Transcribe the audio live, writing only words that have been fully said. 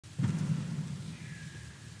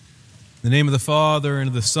In the name of the Father, and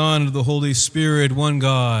of the Son, and of the Holy Spirit, one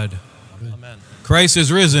God. Amen. Christ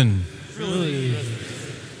is risen. Truly risen.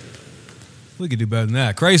 We could do better than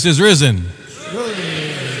that. Christ is risen. Truly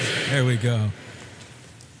risen. There we go.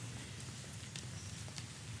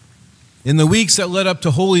 In the weeks that led up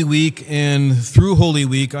to Holy Week and through Holy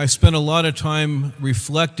Week, I spent a lot of time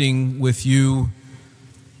reflecting with you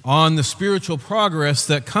on the spiritual progress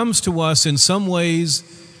that comes to us in some ways,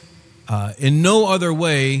 in no other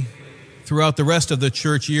way, throughout the rest of the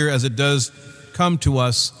church year as it does come to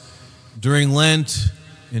us during Lent,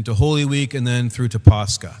 into Holy Week, and then through to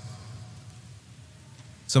Pascha.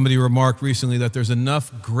 Somebody remarked recently that there's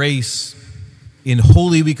enough grace in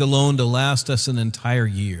Holy Week alone to last us an entire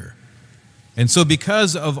year. And so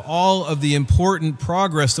because of all of the important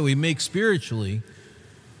progress that we make spiritually,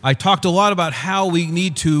 I talked a lot about how we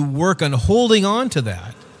need to work on holding on to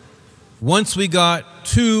that once we got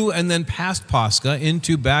to and then past Pascha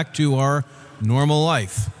into back to our normal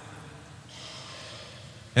life.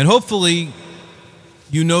 And hopefully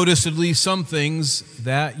you noticed at least some things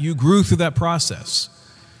that you grew through that process,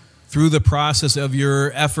 through the process of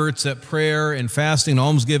your efforts at prayer and fasting and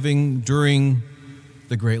almsgiving during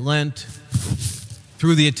the Great Lent,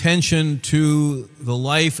 through the attention to the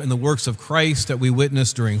life and the works of Christ that we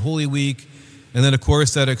witnessed during Holy Week, and then, of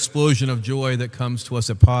course, that explosion of joy that comes to us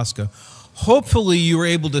at Pascha. Hopefully, you were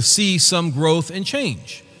able to see some growth and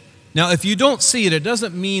change. Now, if you don't see it, it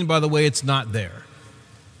doesn't mean, by the way, it's not there.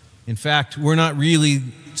 In fact, we're not really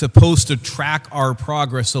supposed to track our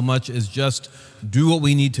progress so much as just do what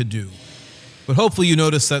we need to do. But hopefully, you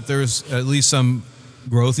notice that there's at least some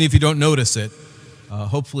growth. And if you don't notice it,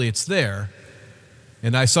 hopefully it's there.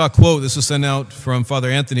 And I saw a quote, this was sent out from Father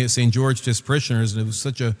Anthony at St. George to his parishioners, and it was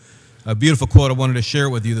such a beautiful quote I wanted to share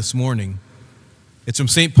with you this morning. It's from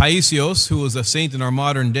St. Paisios, who was a saint in our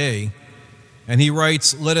modern day, and he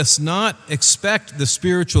writes, "Let us not expect the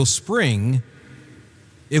spiritual spring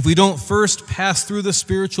if we don't first pass through the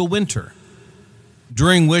spiritual winter,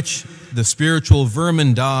 during which the spiritual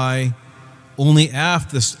vermin die. Only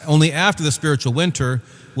after the spiritual winter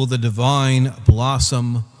will the divine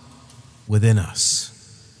blossom within us."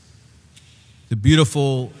 The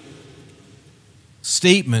beautiful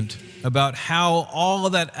statement about how all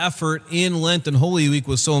of that effort in Lent and Holy Week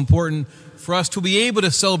was so important for us to be able to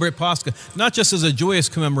celebrate Pascha, not just as a joyous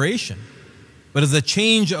commemoration, but as a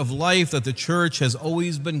change of life that the church has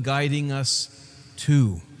always been guiding us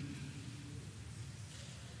to.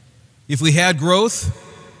 If we had growth,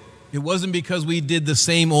 it wasn't because we did the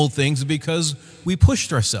same old things, because we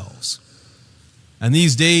pushed ourselves. And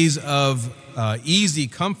these days of easy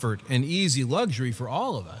comfort and easy luxury for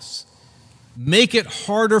all of us make it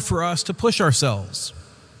harder for us to push ourselves.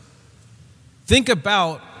 Think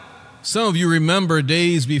about, some of you remember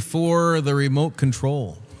days before the remote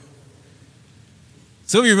control.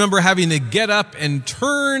 Some of you remember having to get up and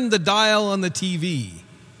turn the dial on the TV.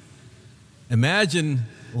 Imagine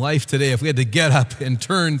life today if we had to get up and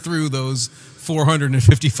turn through those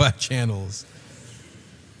 455 channels.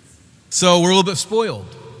 So we're a little bit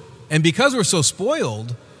spoiled. And because we're so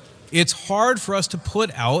spoiled, it's hard for us to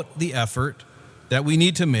put out the effort that we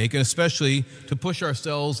need to make, and especially to push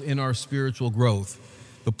ourselves in our spiritual growth.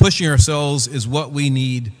 But pushing ourselves is what we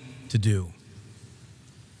need to do.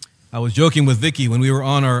 I was joking with Vicky when we were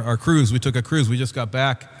on our cruise. We took a cruise. We just got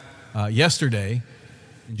back yesterday.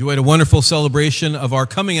 Enjoyed a wonderful celebration of our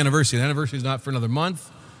coming anniversary. The anniversary is not for another month,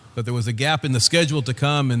 but there was a gap in the schedule to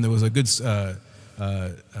come, and there was a good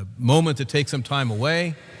a moment to take some time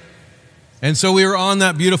away. And so we were on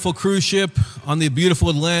that beautiful cruise ship on the beautiful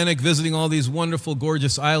Atlantic, visiting all these wonderful,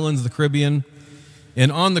 gorgeous islands of the Caribbean.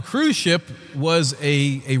 And on the cruise ship was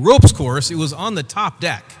a ropes course. It was on the top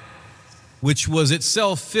deck, which was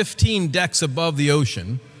itself 15 decks above the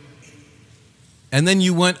ocean. And then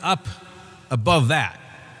you went up above that.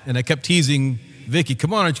 And I kept teasing Vicky,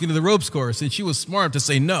 "Come on, aren't you going to do the ropes course?" And she was smart to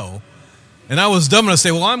say no. And I was dumb enough to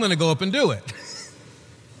say, "Well, I'm going to go up and do it."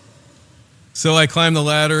 So I climbed the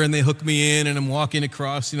ladder, and they hooked me in, and I'm walking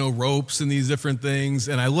across, ropes and these different things.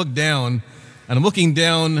 And I look down, and I'm looking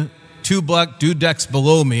down two decks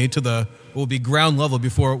below me to what will be ground level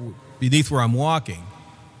beneath where I'm walking.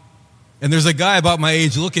 And there's a guy about my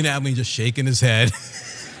age looking at me, just shaking his head.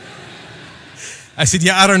 I said,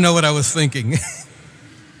 "Yeah, I don't know what I was thinking."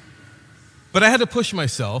 But I had to push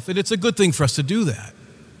myself, and it's a good thing for us to do that.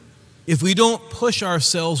 If we don't push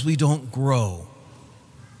ourselves, we don't grow.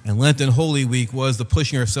 And Lent and Holy Week was the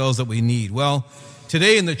pushing ourselves that we need. Well,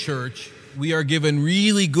 today in the church, we are given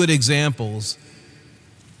really good examples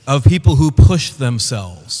of people who push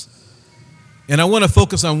themselves. And I want to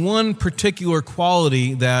focus on one particular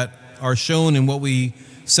quality that are shown in what we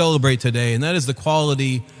celebrate today, and that is the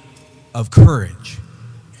quality of courage.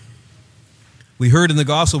 We heard in the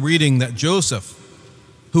gospel reading that Joseph,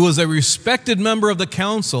 who was a respected member of the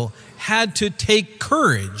council, had to take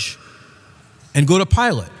courage and go to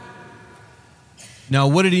Pilate. Now,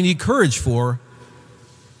 what did he need courage for?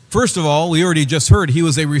 First of all, we already just heard he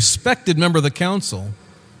was a respected member of the council,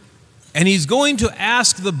 and he's going to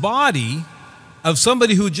ask the body of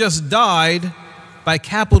somebody who just died by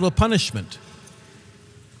capital punishment.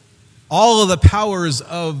 All of the powers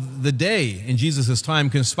of the day in Jesus' time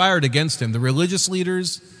conspired against him, the religious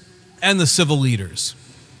leaders and the civil leaders.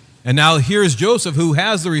 And now here's Joseph, who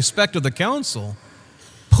has the respect of the council,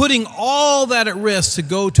 putting all that at risk to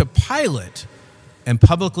go to Pilate and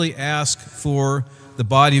publicly ask for the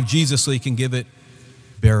body of Jesus so he can give it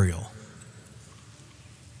burial.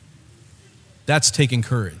 That's taking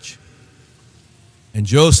courage. And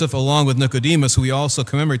Joseph, along with Nicodemus, who we also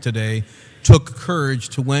commemorate today, took courage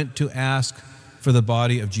to ask for the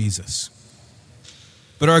body of Jesus.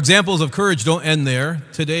 But our examples of courage don't end there.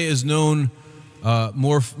 Today is known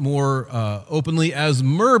more openly as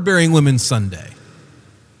Myrrh-bearing Women's Sunday.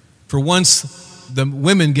 For once, the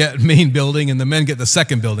women get main building and the men get the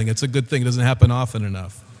second building. It's a good thing. It doesn't happen often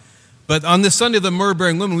enough. But on this Sunday of the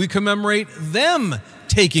Myrrh-bearing women, we commemorate them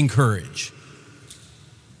taking courage.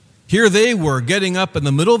 Here they were getting up in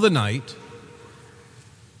the middle of the night,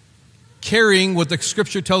 carrying what the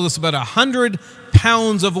scripture tells us about 100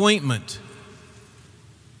 pounds of ointment.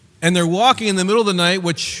 And they're walking in the middle of the night,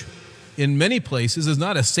 which in many places is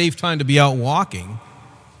not a safe time to be out walking.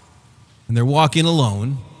 And they're walking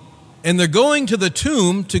alone. And they're going to the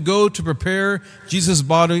tomb to go to prepare Jesus'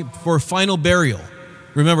 body for final burial.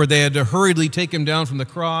 Remember, they had to hurriedly take him down from the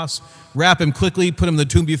cross, wrap him quickly, put him in the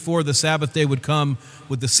tomb before the Sabbath day would come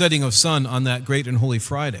with the setting of sun on that great and holy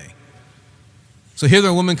Friday. So here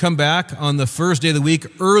the women come back on the first day of the week,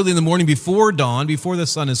 early in the morning before dawn, before the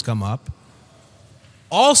sun has come up,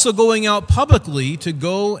 also going out publicly to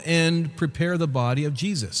go and prepare the body of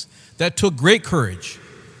Jesus. That took great courage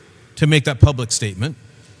to make that public statement.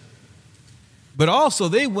 But also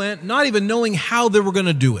they went not even knowing how they were going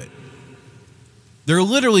to do it. They're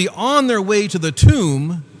literally on their way to the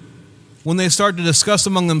tomb when they start to discuss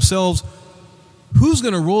among themselves, who's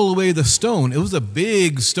going to roll away the stone? It was a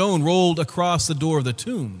big stone rolled across the door of the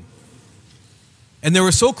tomb. And they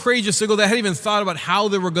were so courageous to go, they hadn't even thought about how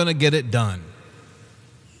they were going to get it done.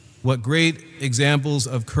 What great examples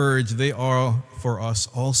of courage they are for us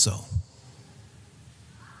also.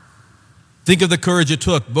 Think of the courage it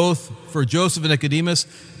took both for Joseph and Nicodemus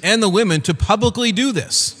and the women to publicly do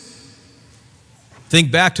this.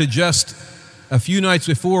 Think back to just a few nights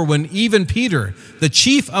before when even Peter, the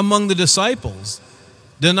chief among the disciples,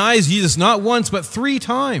 denies Jesus not once but 3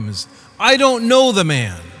 times. I don't know the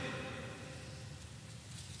man.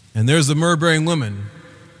 And there's the myrrh-bearing woman,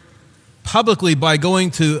 publicly by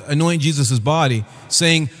going to anoint Jesus' body,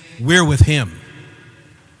 saying, we're with him.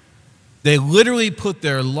 They literally put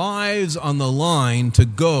their lives on the line to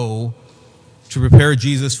go to prepare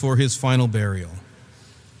Jesus for his final burial.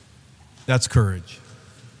 That's courage.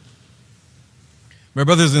 My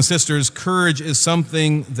brothers and sisters, courage is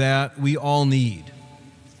something that we all need.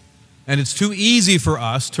 And it's too easy for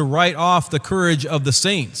us to write off the courage of the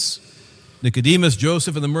saints, Nicodemus,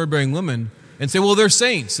 Joseph, and the myrrh-bearing woman, and say, well, they're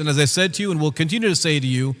saints. And as I said to you and will continue to say to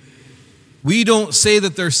you, we don't say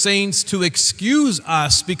that they're saints to excuse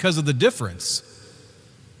us because of the difference.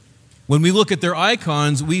 When we look at their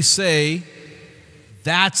icons, we say,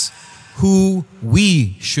 that's who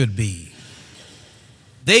we should be.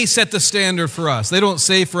 They set the standard for us. They don't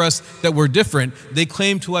say for us that we're different. They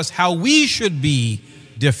claim to us how we should be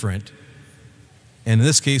different. And in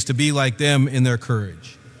this case, to be like them in their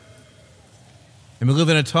courage. And we live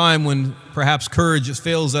in a time when perhaps courage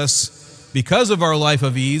fails us because of our life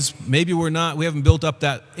of ease. Maybe we haven't built up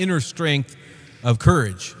that inner strength of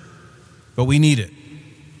courage. But we need it.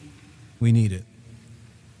 We need it.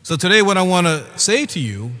 So today what I want to say to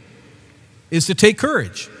you is to take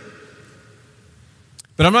courage.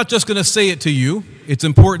 But I'm not just going to say it to you. It's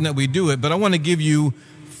important that we do it. But I want to give you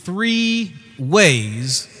 3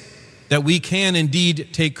 ways that we can indeed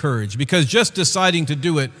take courage. Because just deciding to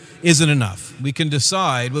do it isn't enough. We can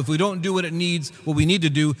decide, but if we don't do what we need to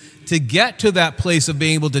do to get to that place of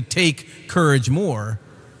being able to take courage more,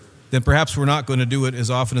 then perhaps we're not going to do it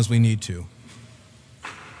as often as we need to.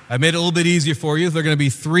 I made it a little bit easier for you. There are going to be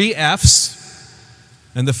 3 F's.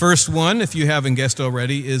 And the first one, if you haven't guessed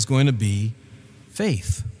already, is going to be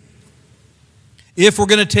faith. If we're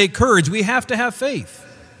going to take courage, we have to have faith.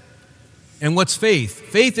 And what's faith?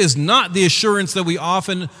 Faith is not the assurance that we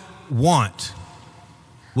often want.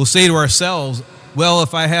 We'll say to ourselves, well,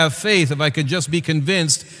 if I have faith, if I could just be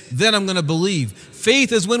convinced, then I'm going to believe.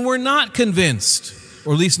 Faith is when we're not convinced,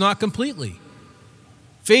 or at least not completely.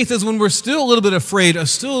 Faith is when we're still a little bit afraid, or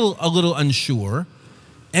still a little unsure,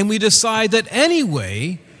 and we decide that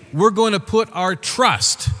anyway, we're going to put our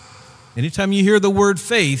trust. Anytime you hear the word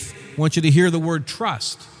faith, I want you to hear the word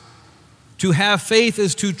trust. To have faith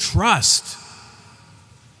is to trust.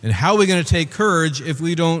 And how are we going to take courage if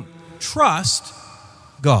we don't trust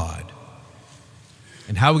God?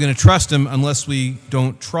 And how are we going to trust Him unless we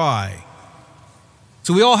don't try?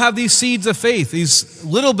 So we all have these seeds of faith, these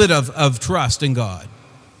little bit of trust in God.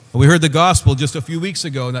 We heard the gospel just a few weeks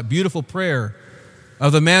ago in that beautiful prayer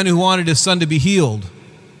of the man who wanted his son to be healed.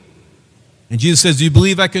 And Jesus says, "Do you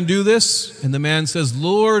believe I can do this?" And the man says,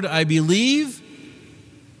 "Lord, I believe.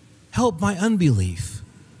 Help my unbelief."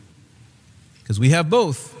 Because we have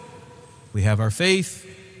both. We have our faith,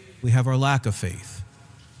 we have our lack of faith.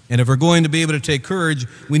 And if we're going to be able to take courage,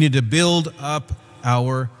 we need to build up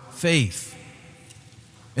our faith.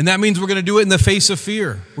 And that means we're going to do it in the face of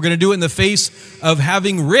fear. We're going to do it in the face of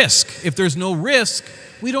having risk. If there's no risk,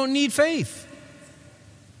 we don't need faith.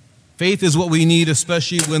 Faith is what we need,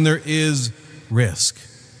 especially when there is risk.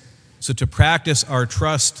 So to practice our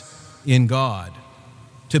trust in God,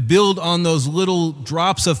 to build on those little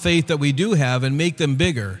drops of faith that we do have and make them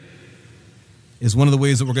bigger, is one of the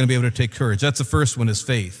ways that we're going to be able to take courage. That's the first one, is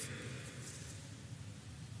faith.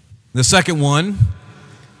 The second one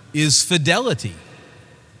is fidelity.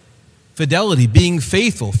 Fidelity, being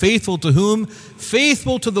faithful. Faithful to whom?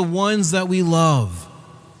 Faithful to the ones that we love.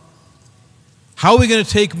 How are we going to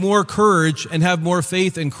take more courage and have more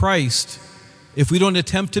faith in Christ if we don't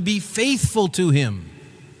attempt to be faithful to Him?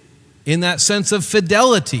 In that sense of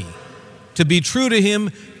fidelity, to be true to Him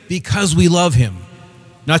because we love Him.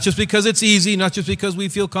 Not just because it's easy, not just because we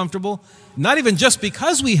feel comfortable, not even just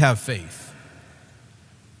because we have faith.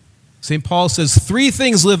 St. Paul says 3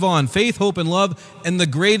 things live on: faith, hope, and love, and the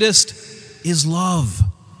greatest is love.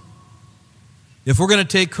 If we're going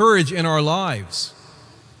to take courage in our lives,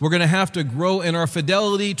 we're going to have to grow in our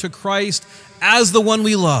fidelity to Christ as the one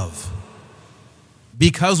we love.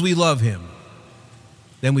 Because we love Him,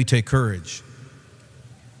 then we take courage.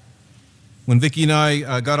 When Vicki and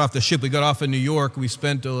I got off the ship, we got off in New York. We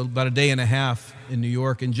spent about a day and a half in New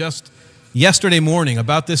York. And just yesterday morning,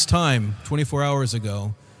 about this time, 24 hours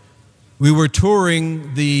ago, we were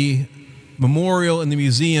touring the memorial and the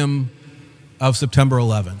museum of September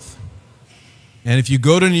 11th. And if you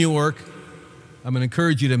go to New York, I'm going to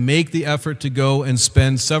encourage you to make the effort to go and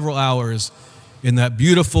spend several hours in that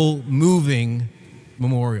beautiful, moving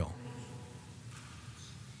memorial.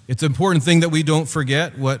 It's an important thing that we don't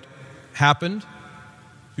forget what happened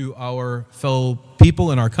to our fellow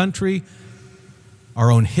people in our country,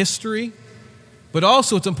 our own history, but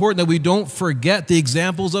also it's important that we don't forget the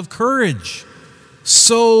examples of courage.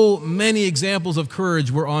 So many examples of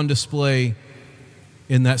courage were on display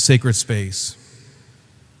in that sacred space.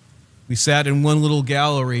 We sat in one little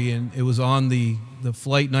gallery, and it was on the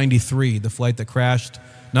Flight 93, the flight that crashed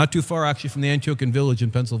not too far actually from the Antiochian village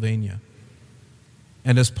in Pennsylvania.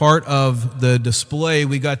 And as part of the display,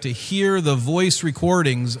 we got to hear the voice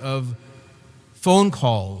recordings of phone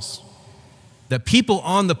calls that people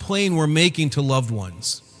on the plane were making to loved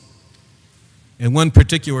ones. And one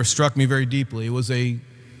particular struck me very deeply. It was a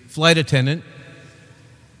flight attendant.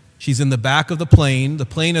 She's in the back of the plane. The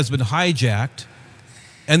plane has been hijacked.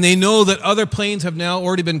 And they know that other planes have now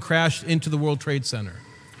already been crashed into the World Trade Center.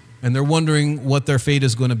 And they're wondering what their fate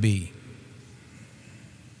is going to be.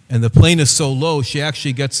 And the plane is so low, she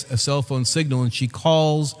actually gets a cell phone signal and she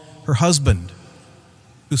calls her husband,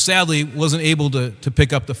 who sadly wasn't able to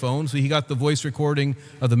pick up the phone. So he got the voice recording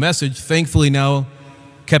of the message, thankfully now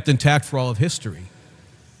kept intact for all of history.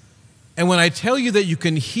 And when I tell you that you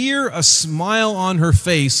can hear a smile on her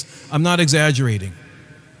face, I'm not exaggerating.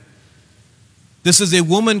 This is a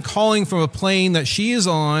woman calling from a plane that she is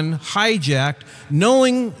on, hijacked,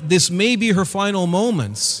 knowing this may be her final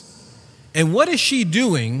moments. And what is she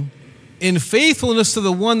doing in faithfulness to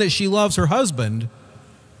the one that she loves, her husband?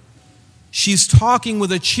 She's talking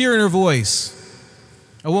with a cheer in her voice.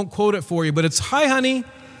 I won't quote it for you, but it's, "Hi, honey,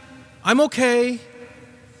 I'm okay,"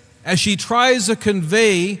 as she tries to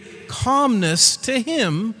convey calmness to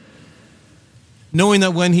him, knowing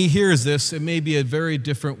that when he hears this, it may be a very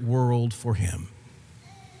different world for him.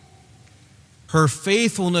 Her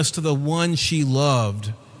faithfulness to the one she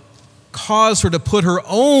loved caused her to put her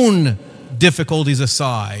own difficulties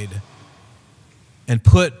aside and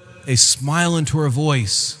put a smile into her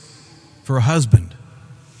voice for her husband.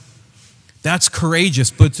 That's courageous,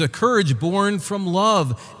 but it's a courage born from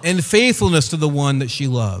love and faithfulness to the one that she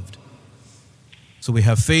loved. So we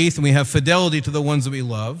have faith and we have fidelity to the ones that we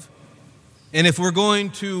love. And if we're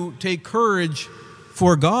going to take courage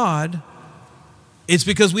for God, it's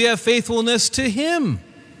because we have faithfulness to Him.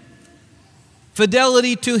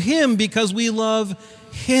 Fidelity to Him because we love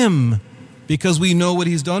Him, because we know what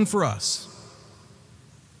He's done for us.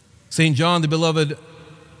 St. John, the beloved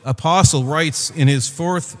apostle, writes in his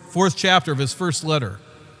fourth chapter of his first letter.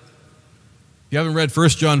 If you haven't read 1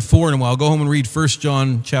 John 4 in a while, go home and read 1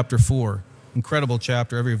 John chapter 4. Incredible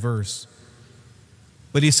chapter, every verse.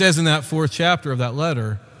 But he says in that fourth chapter of that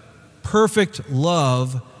letter, perfect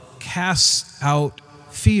love casts out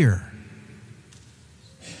fear.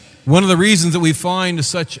 One of the reasons that we find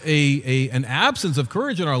such an absence of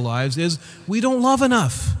courage in our lives is we don't love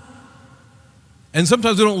enough. And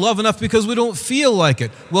sometimes we don't love enough because we don't feel like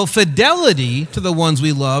it. Well, fidelity to the ones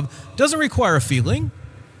we love doesn't require a feeling.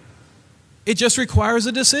 It just requires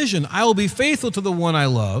a decision. I will be faithful to the one I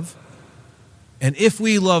love. And if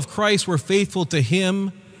we love Christ, we're faithful to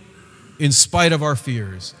Him in spite of our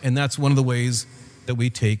fears. And that's one of the ways that we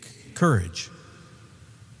take courage.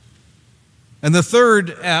 And the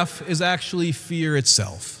third F is actually fear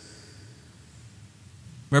itself.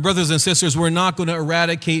 My brothers and sisters, we're not going to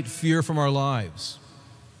eradicate fear from our lives.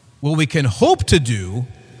 What we can hope to do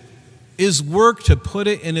is work to put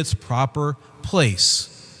it in its proper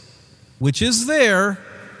place, which is there,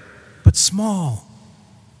 but small.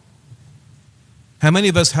 How many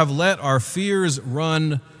of us have let our fears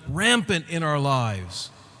run rampant in our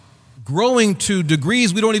lives, growing to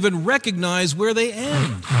degrees we don't even recognize where they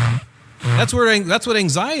end? That's what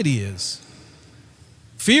anxiety is.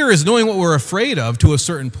 Fear is knowing what we're afraid of to a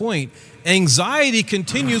certain point. Anxiety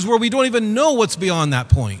continues where we don't even know what's beyond that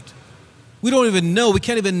point. We don't even know. We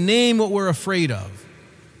can't even name what we're afraid of.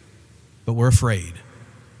 But we're afraid.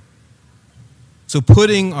 So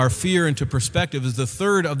putting our fear into perspective is the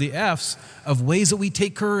third of the F's of ways that we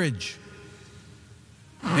take courage.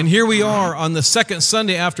 And here we are on the second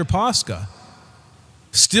Sunday after Pascha,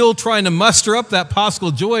 still trying to muster up that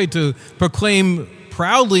Paschal joy to proclaim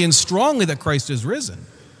proudly and strongly that Christ is risen.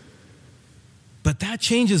 But that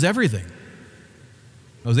changes everything.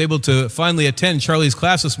 I was able to finally attend Charlie's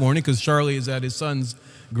class this morning because Charlie is at his son's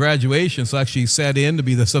graduation, so I actually sat in to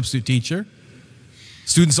be the substitute teacher.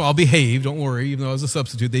 Students all behaved, don't worry, even though I was a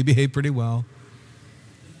substitute, they behaved pretty well.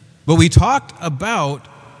 But we talked about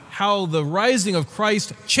how the rising of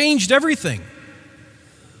Christ changed everything.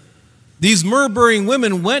 These myrrh-bearing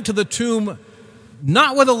women went to the tomb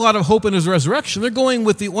not with a lot of hope in His resurrection. They're going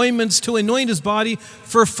with the ointments to anoint His body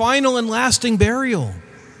for final and lasting burial.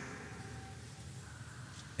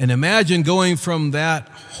 And imagine going from that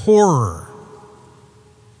horror,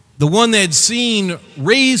 the one they had seen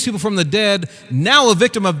raise people from the dead, now a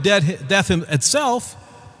victim of death itself,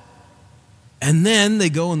 and then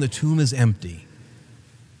they go and the tomb is empty.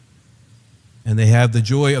 And they have the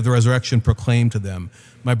joy of the resurrection proclaimed to them.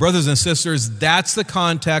 My brothers and sisters, that's the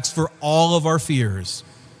context for all of our fears.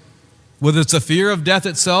 Whether it's a fear of death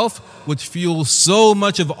itself, which fuels so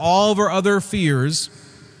much of all of our other fears.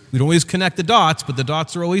 We don't always connect the dots, but the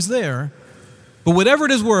dots are always there. But whatever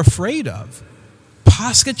it is we're afraid of,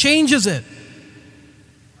 Pascha changes it.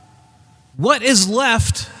 What is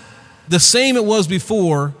left the same it was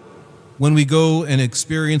before when we go and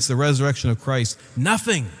experience the resurrection of Christ?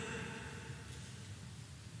 Nothing.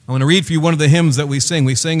 I want to read for you one of the hymns that we sing.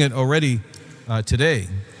 We sang it already today.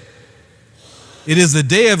 It is the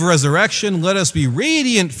day of resurrection. Let us be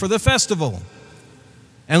radiant for the festival.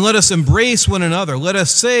 And let us embrace one another. Let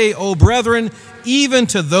us say, O brethren, even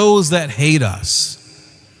to those that hate us.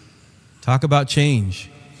 Talk about change.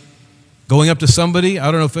 Going up to somebody,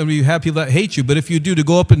 I don't know if any of you have people that hate you, but if you do, to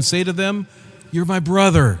go up and say to them, you're my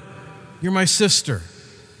brother, you're my sister.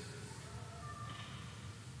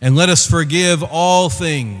 And let us forgive all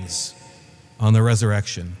things on the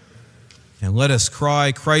resurrection. And let us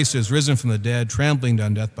cry, Christ is risen from the dead, trampling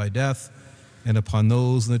down death by death, and upon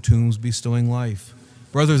those in the tombs bestowing life.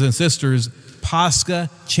 Brothers and sisters, Pascha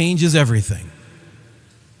changes everything.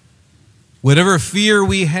 Whatever fear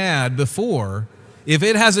we had before, if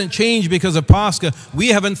it hasn't changed because of Pascha, we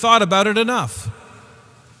haven't thought about it enough.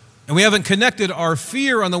 And we haven't connected our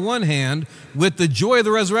fear on the one hand with the joy of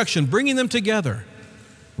the resurrection, bringing them together.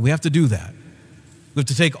 We have to do that. We have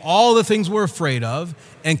to take all the things we're afraid of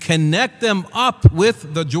and connect them up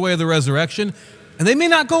with the joy of the resurrection. And they may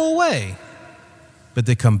not go away, but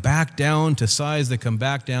they come back down to size, they come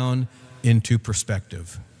back down into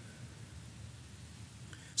perspective.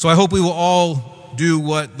 So I hope we will all do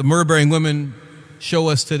what the myrrh-bearing women show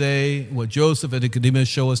us today, what Joseph of Arimathea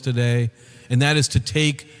show us today, and that is to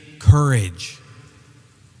take courage.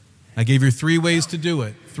 I gave you 3 ways to do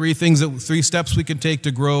it. 3 steps we can take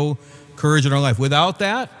to grow courage in our life. Without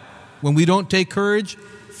that, when we don't take courage,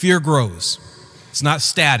 fear grows. It's not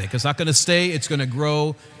static. It's not going to stay. It's going to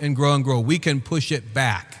grow and grow and grow. We can push it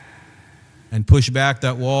back and push back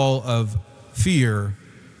that wall of fear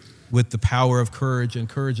with the power of courage, and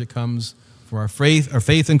courage that comes from our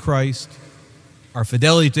faith in Christ, our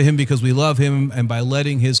fidelity to him because we love him, and by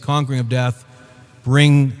letting his conquering of death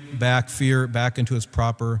bring back fear back into its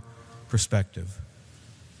proper perspective.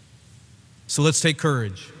 So let's take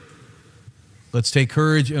courage. Let's take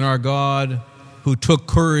courage in our God who took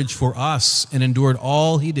courage for us and endured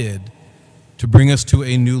all he did to bring us to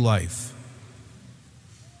a new life.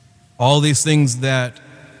 All these things that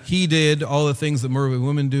he did, all the things that Myrrh-bearing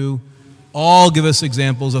women do, all give us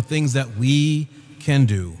examples of things that we can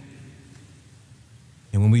do.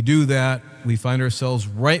 And when we do that, we find ourselves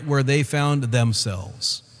right where they found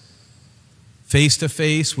themselves, face to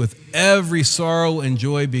face with every sorrow and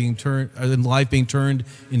joy in life being turned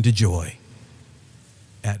into joy.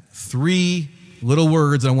 At 3 little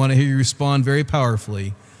words, I want to hear you respond very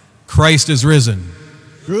powerfully. Christ is risen.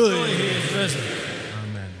 Truly he is risen.